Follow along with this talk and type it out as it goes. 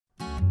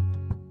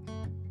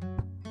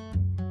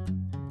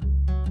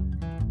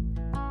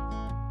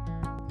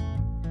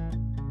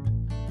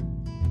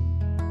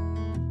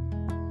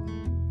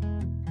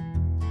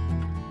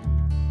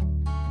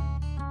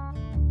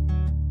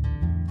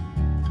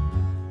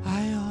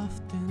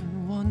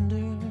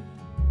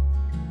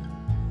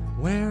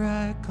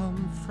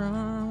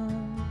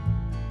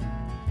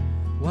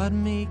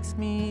makes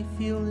me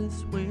feel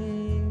this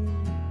way?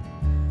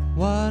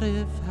 What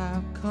if,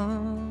 how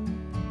come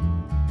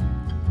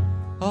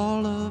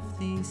all of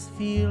these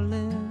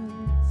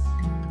feelings,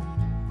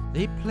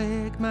 they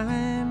plague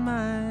my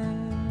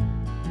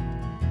mind?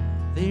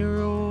 They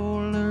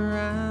roll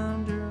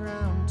around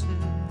till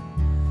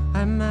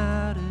I'm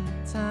out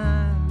of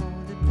time.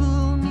 Oh, they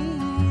pull me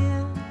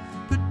in,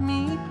 put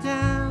me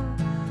down,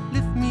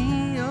 lift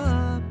me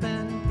up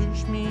and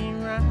push me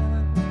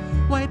round.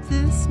 Wipe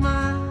this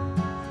smile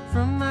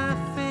from my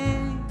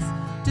face,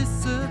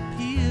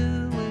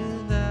 disappear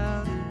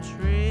without a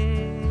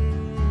trace.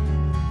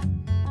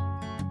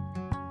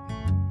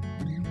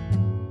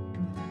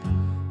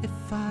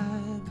 If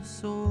I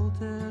was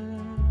older,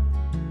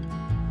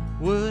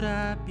 would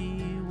I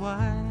be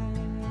wise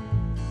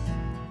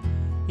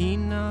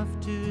enough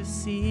to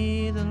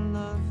see the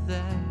love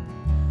that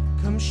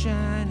comes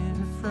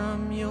shining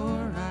from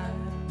your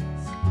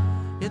eyes?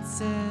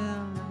 It's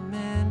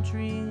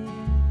elementary,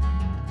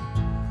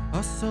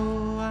 or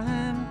so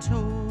I'm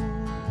told.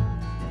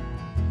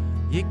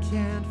 You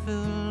can't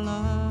fill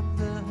up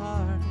the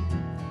heart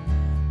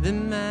if the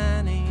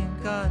man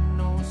ain't got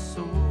no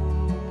soul.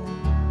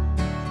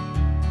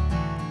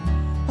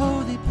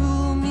 Oh, they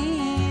pull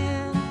me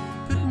in,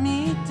 put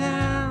me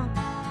down,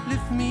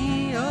 lift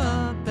me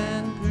up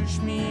and push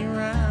me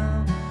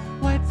round.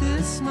 Wipe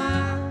this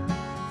smile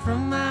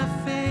from my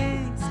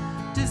face,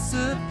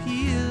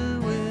 disappear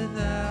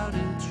without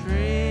a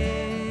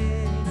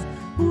trace.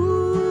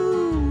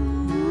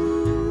 Ooh,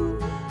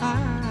 I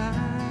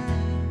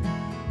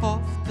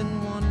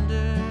often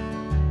wonder.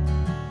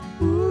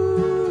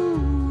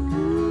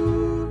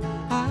 Ooh,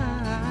 I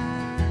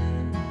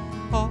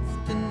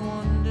often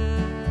wonder.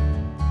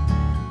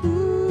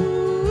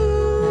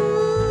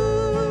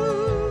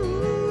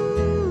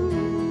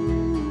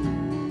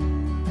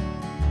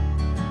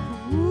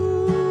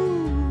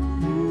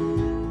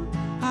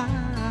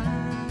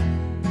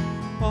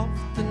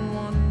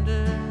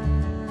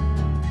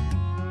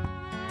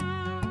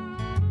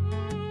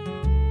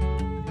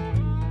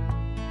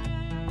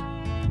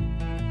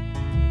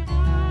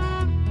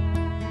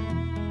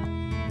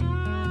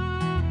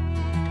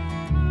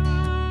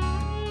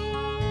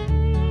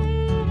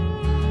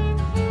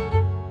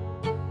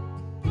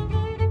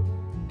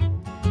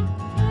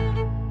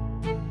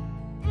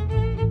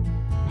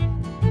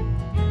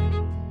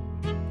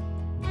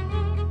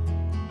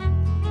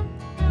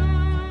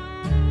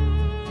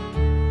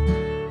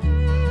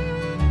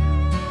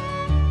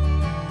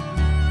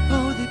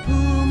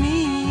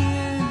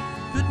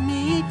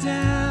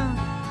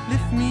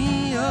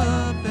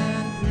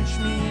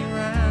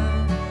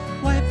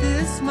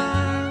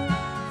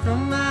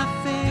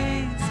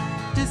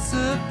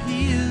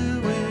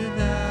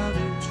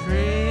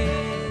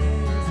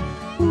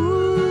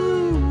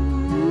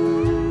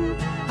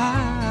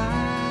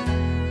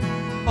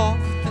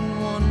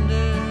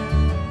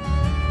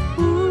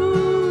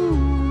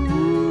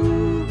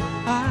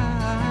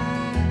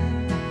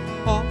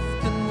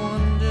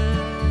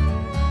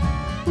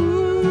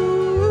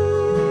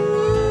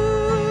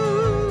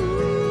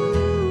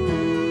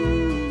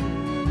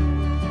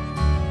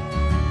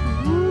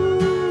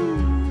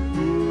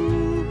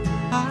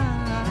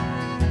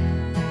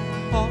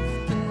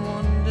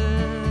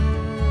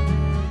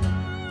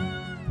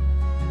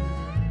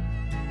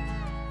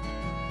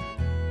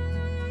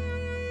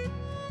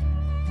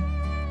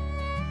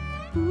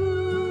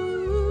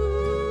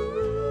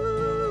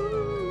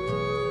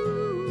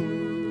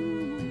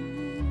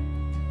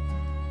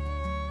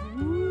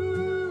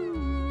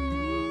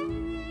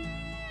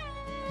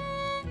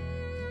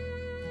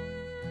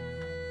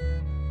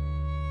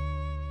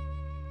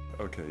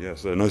 Okay,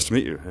 yes, nice to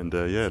meet you. And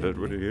do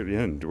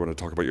you want to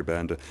talk about your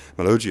band,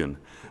 Malojian?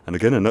 And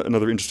again,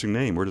 another interesting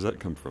name. Where does that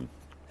come from?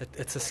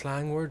 It's a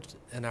slang word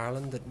in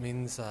Ireland that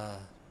means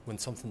when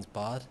something's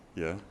bad.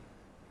 Yeah.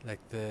 Like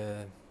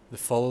the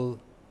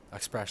full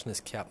expression is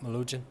Cap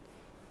Malojian,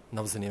 and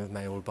that was the name of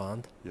my old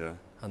band. Yeah.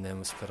 And then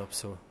we split up,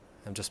 so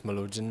I'm just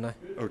Malojian now.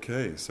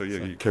 Okay, so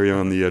you carry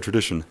on the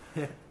tradition.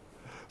 Yeah.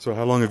 So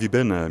how long have you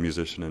been a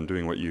musician and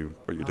doing what you're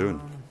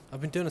doing? I've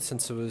been doing it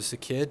since I was a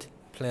kid,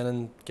 playing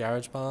in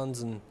garage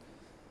bands and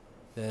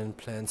then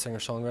playing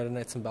singer-songwriter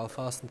nights in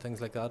Belfast and things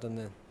like that. And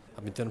then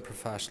I've been doing it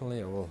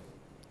professionally, or well,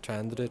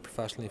 trying to do it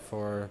professionally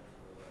for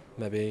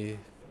maybe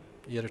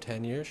 8 or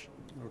 10 years.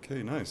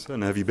 Okay, nice.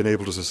 And have you been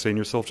able to sustain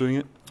yourself doing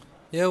it?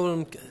 Yeah,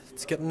 well,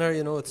 it's getting there.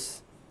 You know,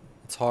 it's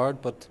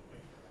hard, but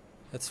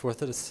it's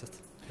worth it.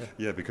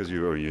 Yeah, because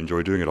you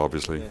enjoy doing it,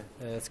 obviously.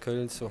 Yeah, it's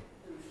cool. So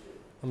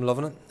I'm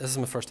loving it. This is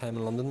my first time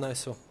in London now,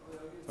 so.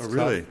 Oh,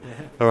 really?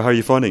 Yeah. How are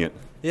you finding it?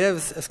 Yeah,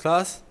 it's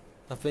class.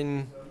 I've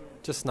been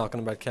just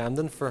knocking about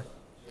Camden for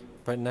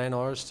about 9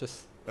 hours.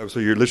 Just. Oh, so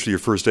you're literally your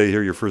first day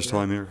here, your first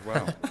time here.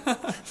 Wow,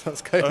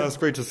 that's good. That's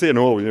great to see. And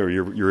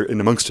you're in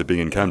amongst it,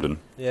 being in Camden.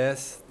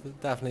 Yes,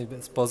 definitely.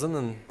 It's buzzing,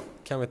 and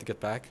can't wait to get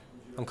back.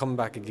 I'm coming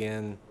back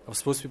again. I was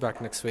supposed to be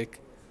back next week,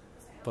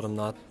 but I'm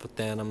not. But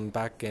then I'm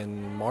back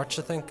in March,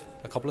 I think,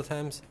 a couple of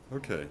times.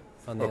 Okay.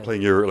 And Oh,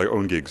 playing your like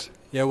own gigs.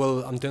 yeah,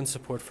 well, I'm doing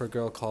support for a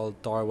girl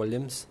called Dara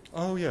Williams,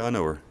 Oh yeah, I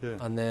know her. Yeah.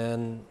 and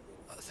then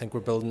I think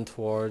we're building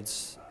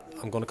towards.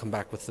 I'm going to come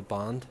back with the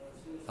band.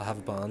 I have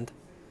a band,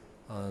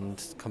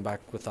 and come back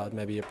with that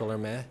maybe April or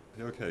May.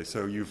 Okay,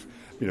 so you've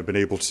been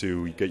able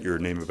to get your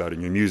name about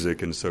in your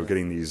music, and so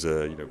getting these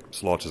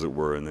slots, as it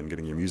were, and then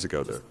getting your music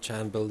out there. Try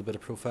and build a bit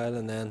of profile,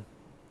 and then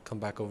come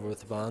back over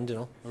with the band.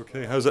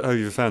 Okay, has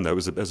you found that?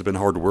 Has it been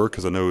hard work?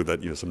 Because I know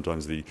that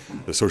sometimes the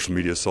social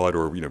media side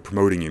or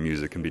promoting your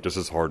music can be just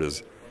as hard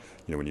as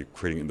when you're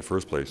creating it in the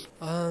first place.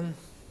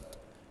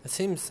 It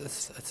seems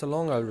it's a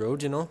long old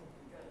road.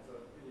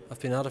 I've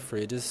been at it for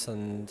ages,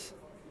 and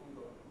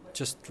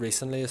just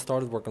recently I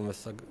started working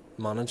with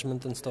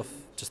management and stuff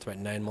just about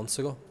 9 months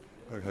ago.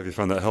 Have you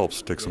found that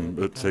helps take some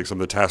of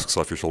the tasks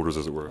off your shoulders,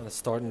 as it were? And it's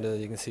starting to,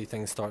 you can see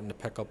things starting to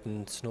pick up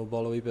and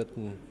snowball a wee bit,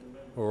 and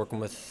we're working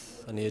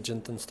with an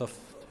agent and stuff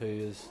who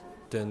is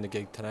doing the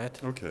gig tonight.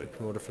 Okay. The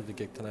promoter for the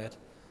gig tonight,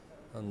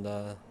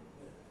 and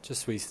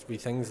just wee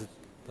things,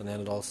 and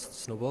then it all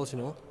snowballs.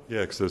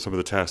 Yeah, because some of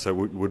the tasks that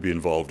would be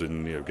involved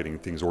in getting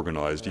things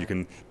organised, you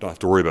don't have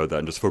to worry about that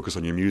and just focus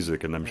on your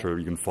music, and I'm sure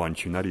you can fine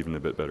tune that even a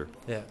bit better.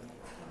 Yeah,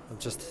 and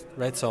just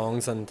write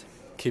songs and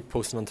keep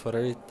posting on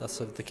Twitter. That's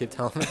what they keep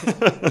telling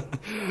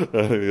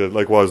me.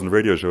 Likewise on the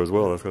radio show as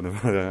well. That's kind of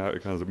how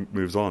it kind of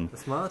moves on.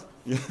 It's mad.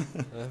 Yeah,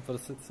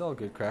 but it's all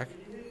good crack.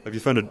 Have you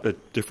found a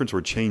difference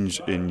or change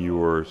in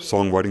your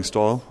songwriting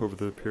style over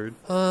the period?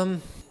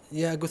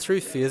 Yeah, I go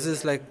through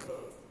phases. Like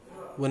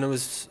when I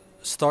was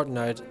starting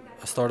out,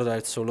 I started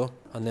out solo,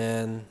 and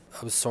then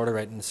I was sort of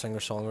writing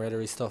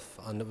singer-songwriter stuff,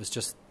 and it was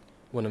just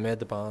when I made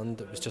the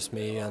band, it was just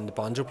me and the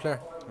banjo player.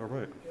 All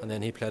right. And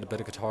then he played a bit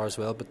of guitar as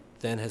well, but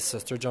then his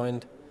sister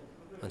joined,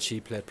 and she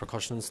played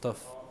percussion and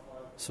stuff.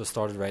 So I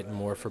started writing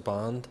more for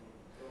band,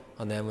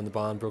 and then when the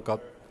band broke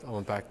up, I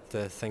went back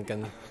to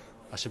thinking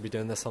I should be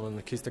doing this on an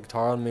acoustic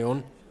guitar on my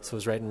own. So I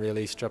was writing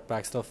really stripped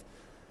back stuff,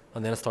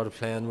 and then I started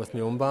playing with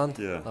my own band,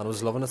 and I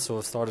was loving it. So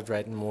I started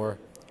writing more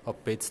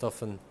upbeat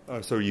stuff. And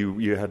so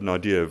you had an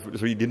idea of,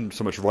 so you didn't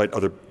so much write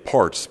other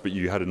parts, but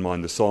you had in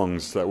mind the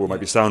songs that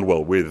might sound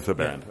well with the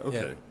band.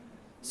 Okay. Yeah.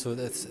 So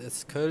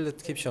it's cool.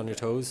 It keeps you on your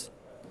toes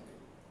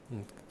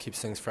and keeps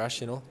things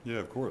fresh, Yeah,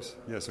 of course.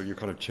 Yeah, so you're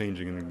kind of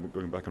changing and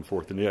going back and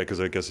forth. And yeah, because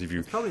I guess if you...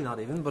 It's probably not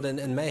even, but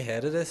in my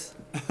head it is.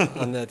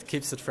 And it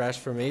keeps it fresh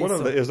for me.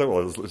 Well,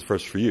 it's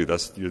fresh for you.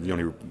 That's the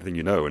only thing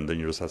you know, and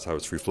then that's how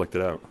it's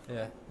reflected out.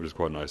 Yeah. Which is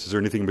quite nice. Is there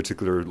anything in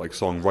particular, like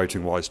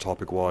songwriting-wise,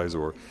 topic-wise,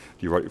 or do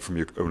you write from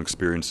your own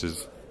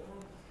experiences?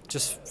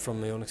 Just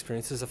from my own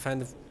experiences. I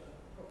find the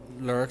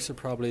lyrics are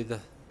probably the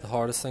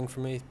hardest thing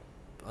for me,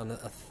 and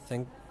I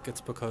think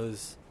it's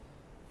because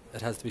it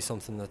has to be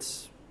something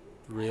that's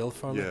real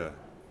for me. Yeah.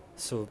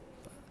 So,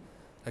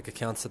 like, I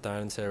can't sit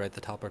down and say, right,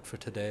 the topic for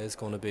today is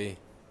going to be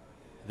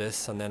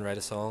this, and then write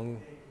a song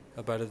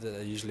about it.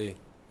 Usually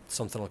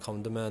something will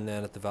come to me, and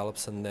then it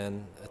develops, and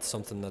then it's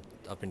something that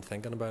I've been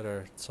thinking about,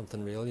 or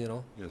something real, Yeah,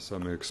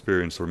 some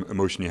experience or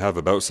emotion you have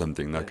about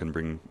something that can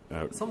bring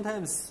out.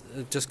 Sometimes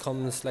it just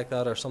comes like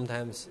that, or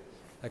sometimes,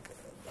 like,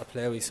 I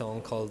play a wee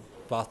song called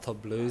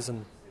Bathtub Blues,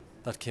 and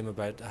that came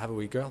about. I have a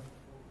wee girl,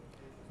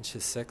 and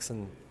she's 6,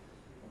 and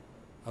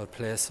I would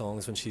play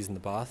songs when she's in the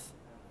bath,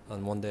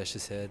 and one day she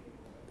said,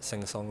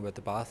 sing a song about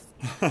the bath.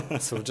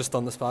 So just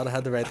on the spot I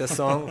had to write this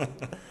song.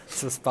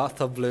 So it's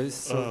Bathtub Blues.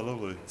 So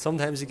lovely.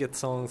 sometimes you get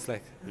songs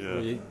like where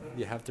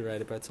you have to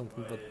write about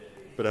something,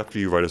 but after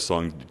you write a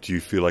song, do you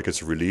feel like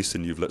it's released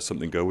and you've let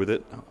something go with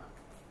it?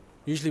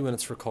 Usually when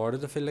it's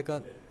recorded I feel like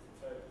that.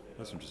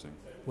 That's interesting.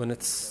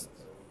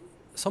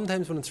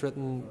 Sometimes when it's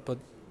written, but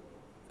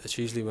it's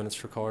usually when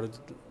it's recorded,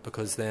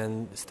 because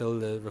then still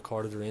the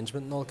recorded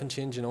arrangement and all can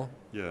change,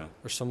 Yeah.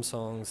 There's some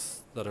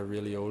songs that are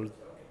really old,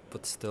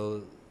 but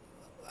still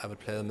I would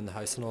play them in the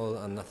house and all,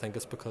 and I think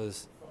it's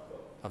because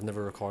I've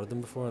never recorded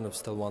them before and I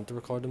still want to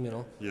record them,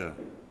 Yeah.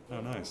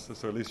 Oh, nice.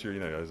 So at least you're,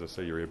 as I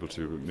say, you're able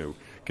to,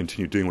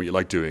 continue doing what you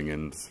like doing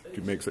and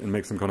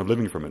make some kind of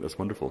living from it. That's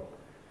wonderful.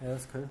 Yeah,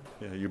 that's cool.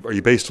 Yeah. Are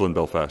you based still in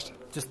Belfast?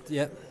 Just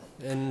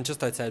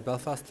outside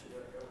Belfast.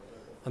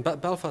 And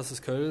Belfast is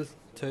cool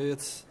too.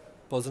 It's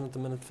buzzing at the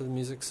minute for the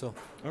music, so.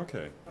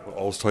 Okay. Well,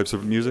 all types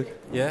of music?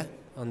 Yeah,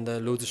 and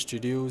loads of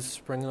studios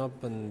springing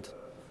up, and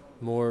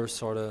more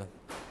sort of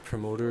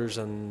promoters,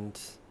 and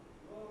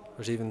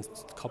there's even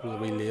a couple of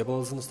wee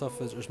labels and stuff.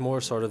 There's more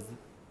sort of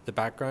the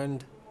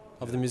background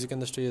of the music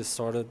industry is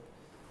sort of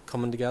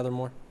coming together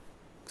more,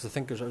 because I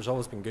think there's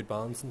always been good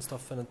bands and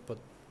stuff in it, but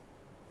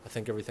I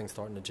think everything's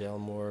starting to gel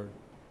more,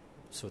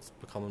 so it's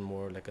becoming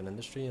more like an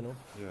industry,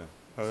 Yeah.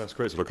 Oh, that's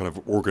great. So they're kind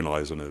of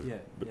organised on a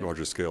bit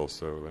larger scale,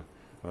 so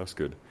that's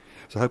good.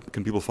 So how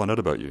can people find out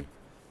about you?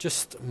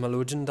 Just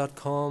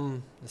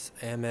Malojian.com. It's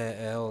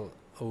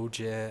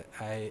Malojian,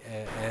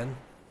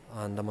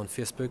 and I'm on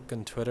Facebook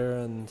and Twitter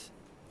and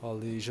all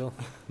the usual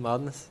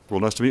madness.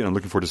 Well, nice to meet you, and I'm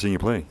looking forward to seeing you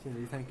play.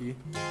 Thank you.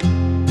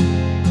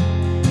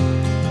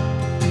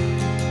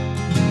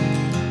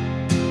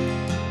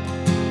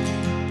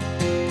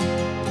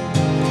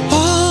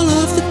 All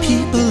of the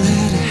people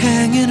that are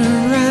hanging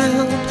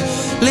around,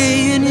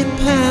 laying you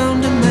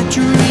pound in my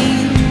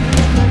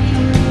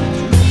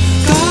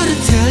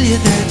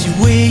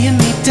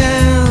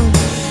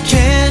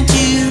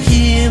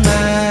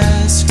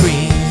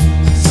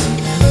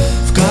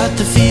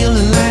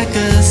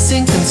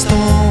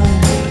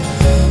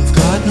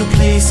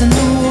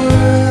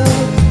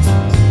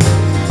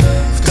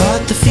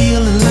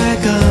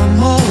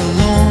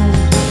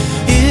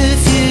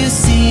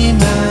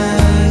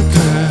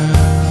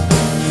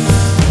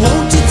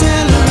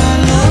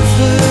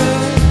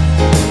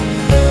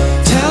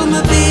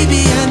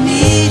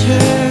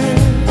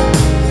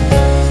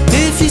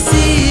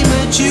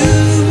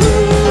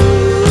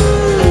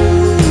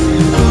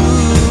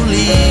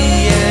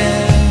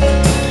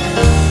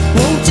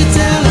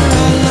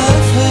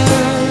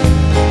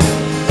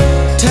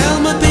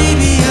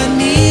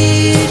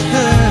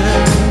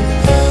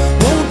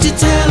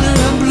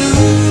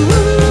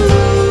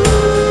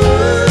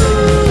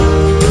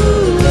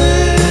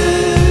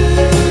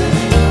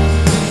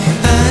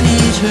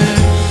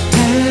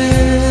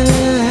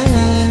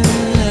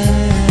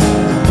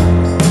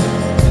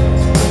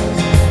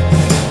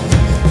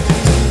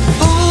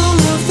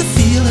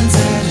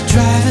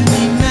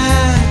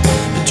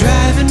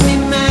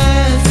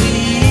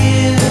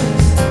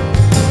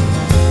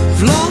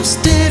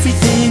lost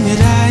everything.